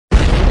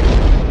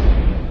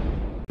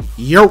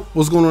Yo,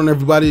 what's going on,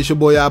 everybody? It's your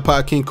boy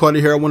iPodKingCarter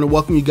here. I want to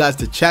welcome you guys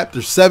to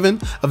Chapter 7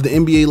 of the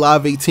NBA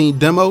Live 18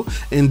 demo.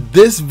 In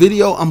this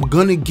video, I'm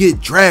gonna get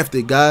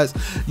drafted, guys.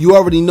 You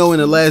already know in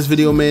the last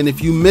video, man,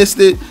 if you missed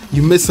it,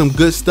 you missed some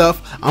good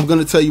stuff. I'm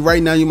gonna tell you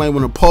right now, you might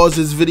want to pause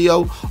this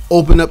video,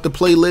 open up the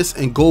playlist,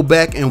 and go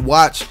back and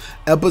watch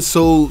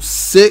episode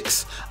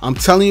 6. I'm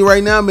telling you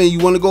right now, man, you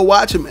want to go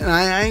watch it, man.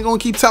 I ain't gonna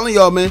keep telling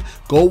y'all, man,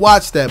 go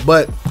watch that.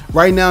 But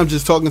right now, I'm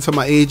just talking to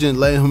my agent,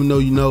 letting him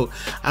know,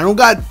 I don't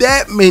got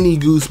that many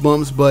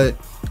goosebumps, but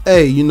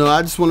hey,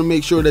 I just want to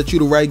make sure that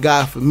you're the right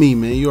guy for me,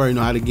 man. You already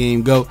know how the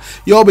game go.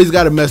 You always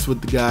got to mess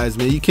with the guys,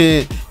 man. You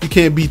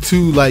can't be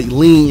too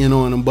lenient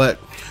on them. But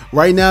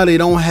right now, they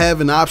don't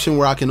have an option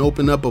where I can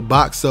open up a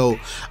box, so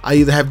I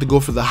either have to go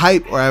for the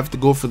hype or I have to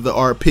go for the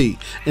RP.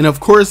 And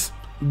of course,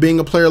 being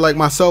a player like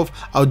myself,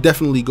 I'll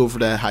definitely go for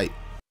that hype.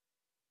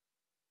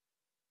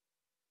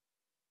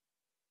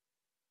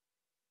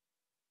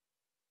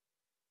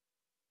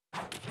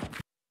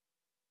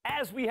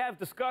 As we have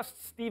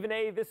discussed, Stephen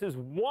A., this is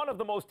one of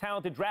the most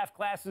talented draft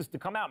classes to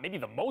come out, maybe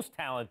the most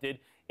talented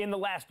in the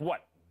last,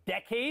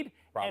 decade?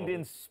 Probably. And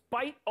in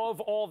spite of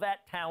all that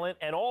talent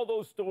and all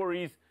those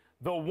stories,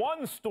 the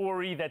one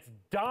story that's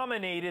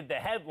dominated the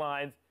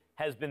headlines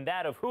has been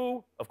that of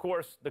who? Of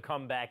course, the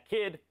comeback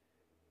kid.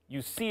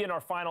 You see in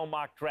our final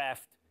mock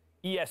draft,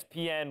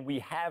 ESPN, we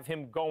have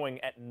him going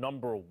at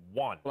number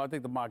 1. Well, I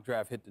think the mock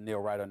draft hit the nail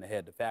right on the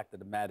head. The fact of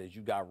the matter is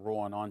you got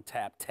raw and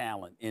untapped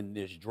talent in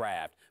this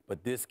draft.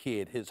 But this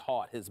kid, his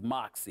heart, his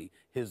moxie,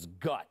 his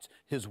guts,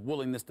 his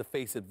willingness to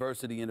face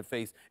adversity in the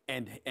face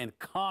and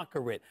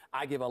conquer it,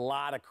 I give a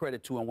lot of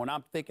credit to him. When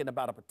I'm thinking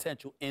about a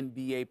potential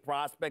NBA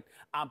prospect,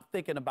 I'm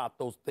thinking about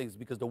those things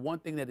because the one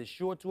thing that is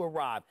sure to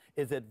arrive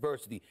is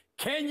adversity.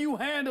 Can you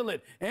handle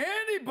it?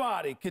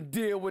 Anybody can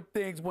deal with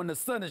things when the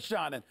sun is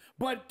shining,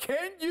 but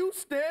can you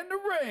stand the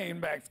rain,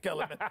 Max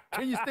Kellerman?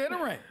 Can you stand the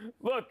rain?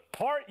 Look,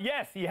 heart,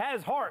 yes, he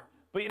has heart.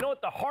 But you know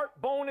what the heart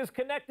bone is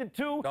connected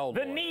to? Oh, the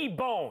boy. knee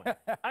bone.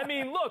 I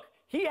mean, look,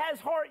 he has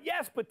heart,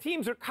 yes, but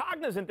teams are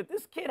cognizant that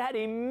this kid had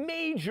a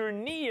major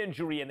knee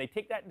injury, and they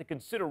take that into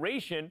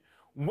consideration.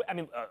 I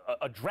mean,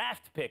 a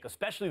draft pick,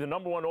 especially the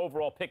 #1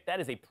 overall pick, that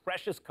is a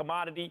precious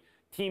commodity.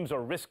 Teams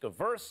are risk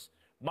averse.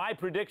 My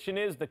prediction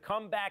is the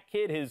comeback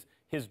kid,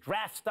 his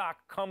draft stock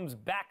comes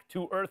back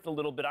to earth a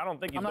little bit. I don't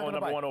think he's going #1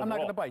 overall. I'm not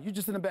going to bite. You're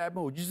just in a bad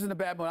mood. You're just in a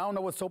bad mood. I don't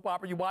know what soap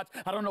opera you watch.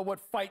 I don't know what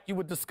fight you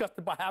were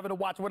disgusted by having to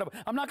watch or whatever.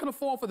 I'm not going to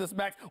fall for this,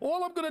 Max.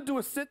 All I'm going to do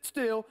is sit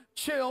still,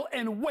 chill,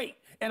 and wait.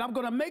 And I'm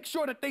going to make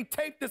sure that they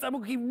tape this. I'm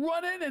going to keep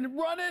running and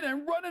running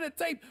and running the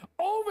tape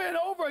over and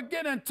over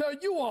again until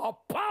you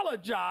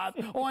apologize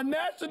on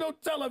national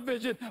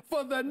television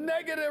for the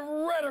negative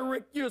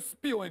rhetoric you're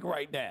spewing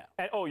right now.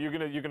 And, oh, you're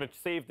gonna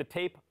save the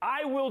tape?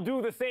 I will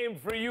do the same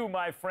for you,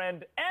 my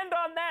friend. And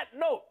on that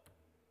note,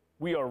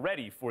 we are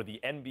ready for the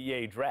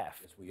NBA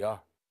draft. Yes, we are.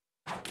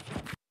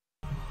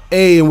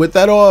 Hey, and with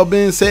that all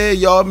being said,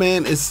 y'all,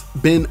 man, it's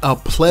been a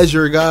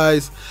pleasure,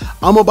 guys.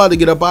 I'm about to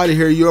get up out of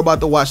here. You're about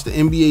to watch the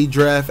NBA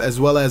draft as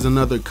well as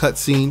another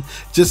cutscene.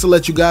 Just to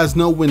let you guys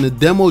know, when the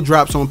demo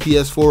drops on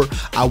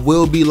PS4, I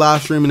will be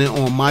live streaming it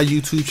on my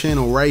YouTube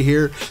channel right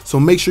here. So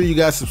make sure you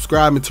guys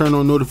subscribe and turn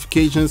on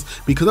notifications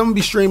because I'm going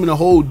to be streaming the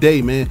whole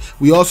day, man.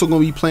 We also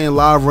going to be playing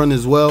live run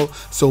as well.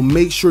 So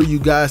make sure you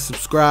guys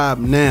subscribe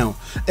now.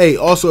 Hey,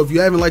 also, if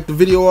you haven't liked the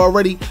video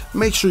already,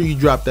 make sure you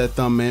drop that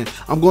thumb, man.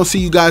 I'm going to see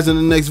you guys in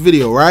the next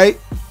video, right?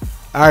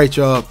 All right,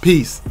 y'all.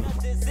 Peace.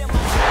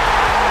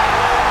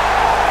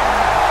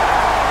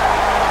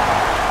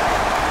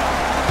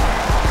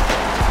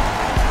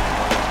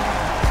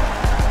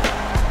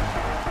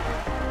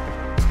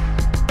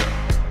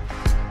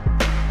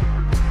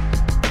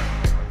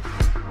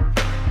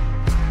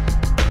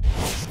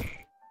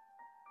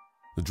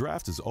 The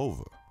draft is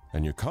over,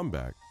 and your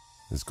comeback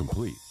is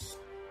complete.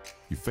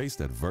 You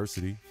faced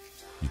adversity,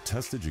 you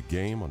tested your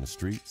game on the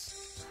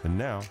streets, and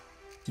now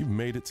you've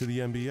made it to the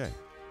NBA.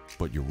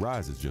 But your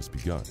rise has just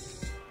begun.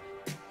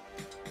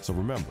 So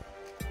remember,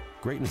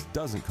 greatness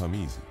doesn't come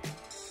easy,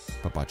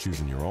 but by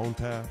choosing your own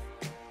path,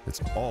 it's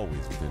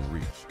always within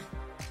reach.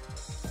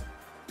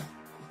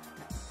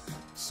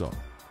 So,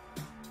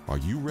 are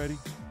you ready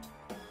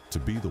to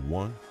be the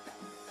one?